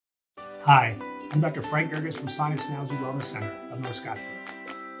Hi, I'm Dr. Frank Gergits from Sinus and Allergy Wellness Center of North Scottsdale.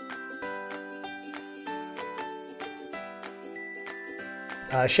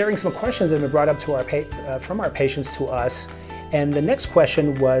 Sharing some questions that have been brought up to from our patients to us. And the next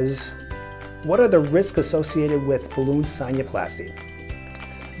question was, what are the risks associated with balloon sinuplasty?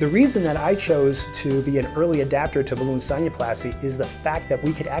 The reason that I chose to be an early adapter to balloon sinuplasty is the fact that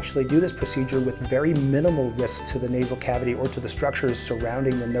we could actually do this procedure with very minimal risk to the nasal cavity or to the structures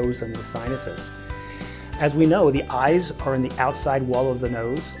surrounding the nose and the sinuses. As we know, the eyes are in the outside wall of the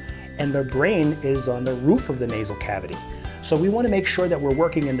nose and the brain is on the roof of the nasal cavity. So we want to make sure that we're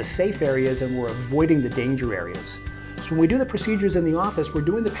working in the safe areas and we're avoiding the danger areas. So when we do the procedures in the office, we're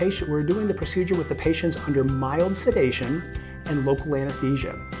doing the procedure with the patients under mild sedation and local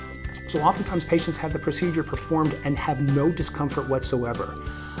anesthesia. So oftentimes patients have the procedure performed and have no discomfort whatsoever.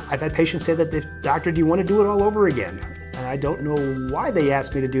 I've had patients say that, "Doctor, do you want to do it all over again?" And I don't know why they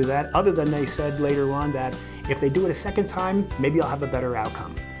asked me to do that, other than they said later on that if they do it a second time, maybe I'll have a better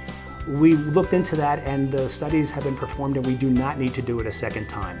outcome. We looked into that and the studies have been performed and we do not need to do it a second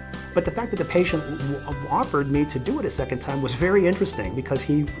time. But the fact that the patient offered me to do it a second time was very interesting because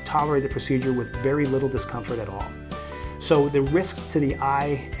he tolerated the procedure with very little discomfort at all. So the risks to the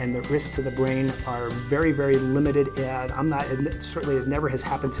eye and the risks to the brain are very, very limited. Certainly it never has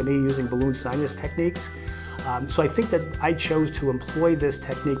happened to me using balloon sinus techniques. So I think that I chose to employ this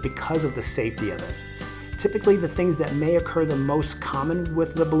technique because of the safety of it. Typically, the things that may occur the most common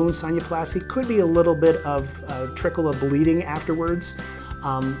with the balloon sinuplasty could be a little bit of trickle of bleeding afterwards.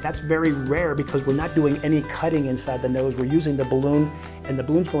 That's very rare because we're not doing any cutting inside the nose. We're using the balloon, and the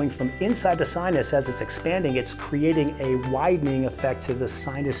balloon's going from inside the sinus as it's expanding. It's creating a widening effect to the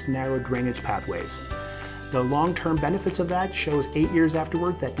sinus narrow drainage pathways. The long-term benefits of that shows 8 years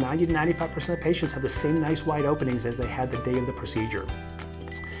afterward that 90 to 95% of patients have the same nice wide openings as they had the day of the procedure.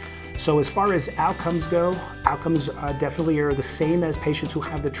 So as far as outcomes go, outcomes definitely are the same as patients who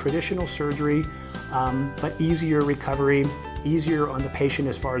have the traditional surgery, but easier recovery, easier on the patient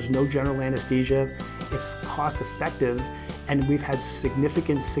as far as no general anesthesia. It's cost effective, and we've had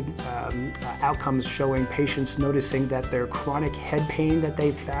significant outcomes showing patients noticing that their chronic head pain that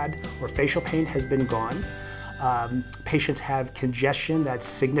they've had or facial pain has been gone. Patients have congestion that's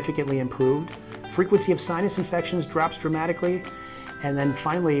significantly improved. Frequency of sinus infections drops dramatically. And then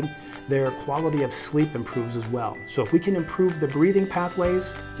finally, their quality of sleep improves as well. So if we can improve the breathing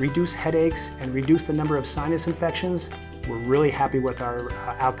pathways, reduce headaches, and reduce the number of sinus infections, we're really happy with our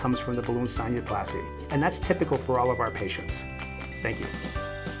outcomes from the balloon sinuplasty. And that's typical for all of our patients. Thank you.